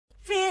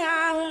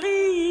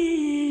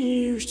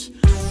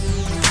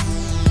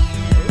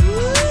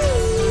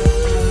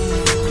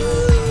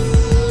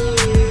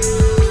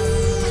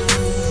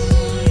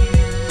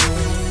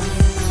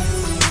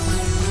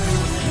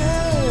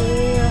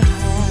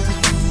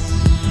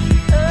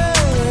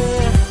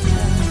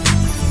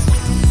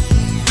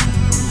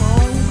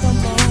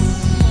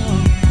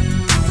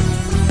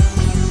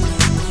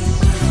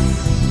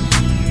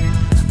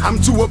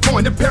to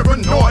avoid the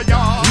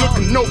paranoia.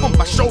 Looking over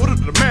my shoulder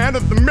to the man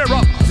in the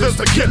mirror. There's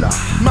the killer,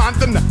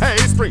 mind in the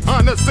haze.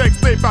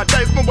 365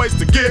 days, my ways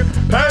to get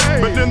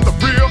paid. But in the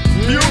real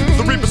view,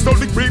 the reaper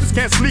slowly creeps.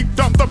 Can't sleep,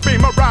 dump the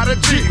beamer, ride a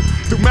Jeep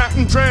through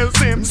mountain trails,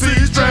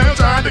 MCs trail,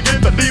 trying to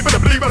get the lever, the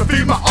believer, to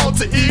feed my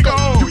alter ego.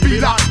 To be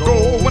like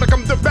gold when I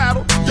come to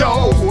battle.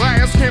 Yo,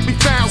 ass can't be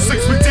found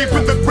 6 feet deep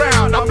in the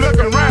ground. I'm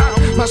looking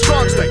around, my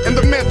strong state in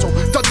the mental,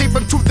 dug deep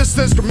into this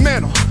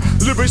instrumental.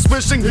 Lyrics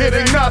wishing,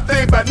 hitting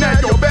nothing, but now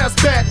your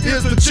best bet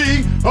is the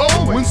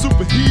G.O. When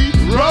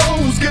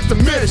superheroes get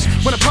diminished,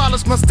 when I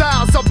polish my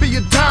styles, I'll be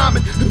a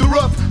diamond in the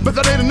rough, but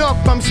that ain't enough,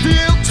 I'm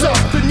still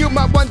tough. And you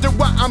might wonder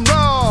why I'm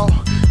raw,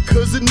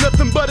 cause it's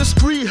nothing but a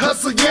street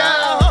hustle,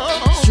 yeah.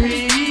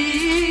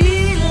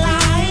 Street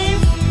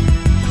life,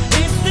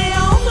 it's the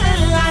only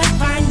life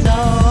I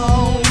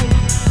know.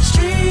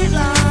 Street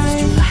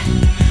life,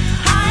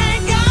 I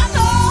ain't got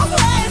no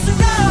place to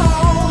go.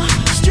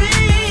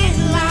 Street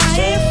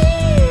life,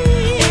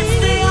 it's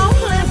the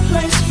only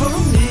place for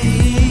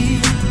me.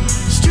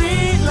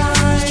 Street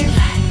life,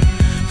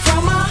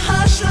 from a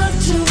hustler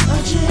to a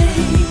G.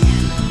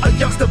 A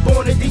youngster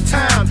born in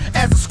D-town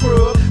as a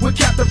scrub, with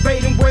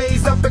captivating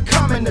ways of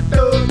becoming a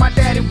thug. My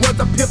daddy was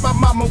a pimp, my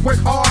mama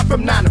worked hard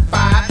from 9 to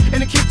 5. In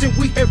the kitchen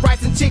we had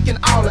rice and chicken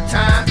all the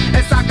time.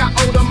 As I got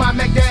older, my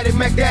Mac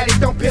Daddy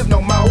don't pimp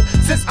no more.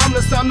 Since I'm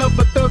the son of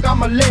a thug,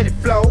 I'ma let it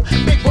flow.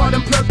 Big boy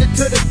done plugged it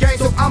to the game,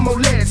 so I'ma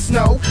let it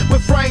snow.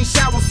 With rain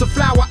showers of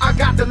flour, I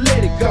got to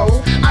let it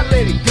go. I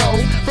let it go,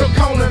 from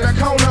corner to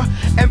corner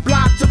and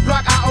block to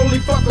block. I only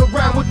fuck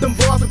around with them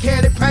boys with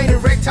candy paint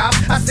and wreck top.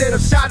 I set a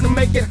shot to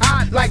make it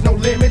hot like no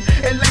limit,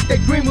 and like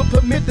that green will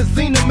permit the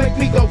scene to make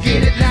me go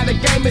get it. Now the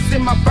game is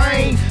in my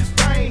vein.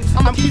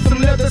 I'm keeping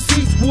leather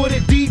seats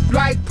wooded deep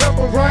like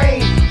purple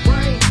rain.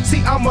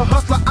 See, I'm a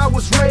hustler, I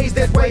was raised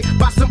that way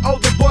by some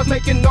older boys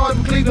making noise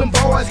from Cleveland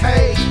boys.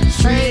 Hey,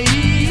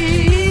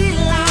 Street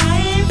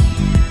life,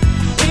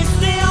 it's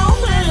the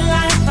only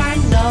life I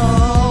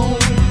know.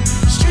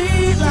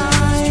 Street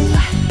life,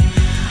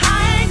 I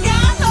ain't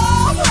got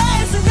no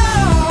place to go.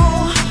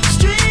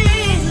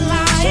 Street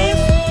life,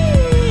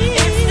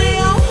 it's the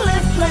only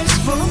place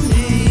for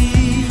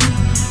me.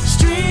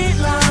 Street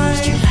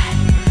life,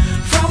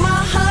 from a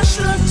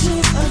hustler to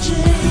a G.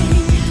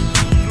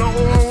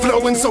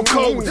 Flowing so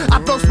cold, I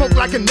blow smoke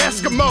like an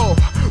Eskimo.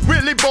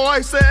 Willie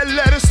boy said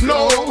let it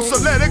snow, so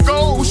let it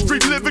go.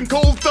 Street living,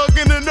 cold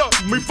thugging it up,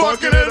 we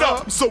fucking it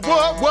up. So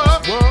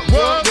what?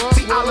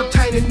 See, I'll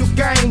obtain a new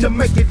game to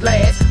make it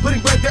last.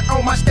 Putting gravy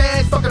on my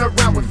stash, fucking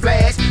around with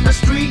flash. The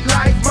street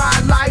life,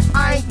 my life,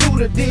 I ain't new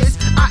to this.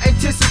 I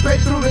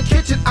anticipate through the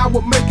kitchen I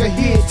will make a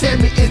hit. Tell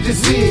me, is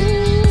this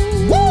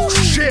it? Woo,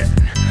 shit,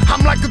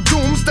 I'm like a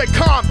doomsday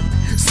comet.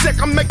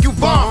 Sick, I make you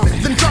vomit,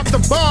 then drop the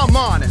bomb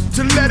on it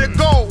to let it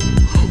go.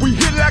 We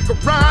hit like a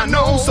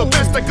rhino, so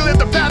best to clear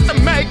the path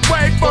and make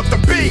way for the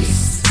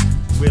beast.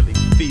 Willie,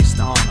 feast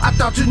on 'em. I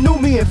thought you knew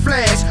me in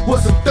Flash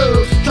was some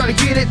thugs trying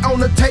to get it on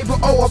the table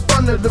or up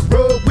under the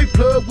rug. We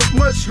plug with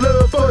much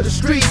love for the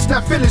streets,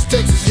 now Phyllis,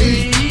 Texas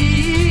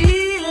heat.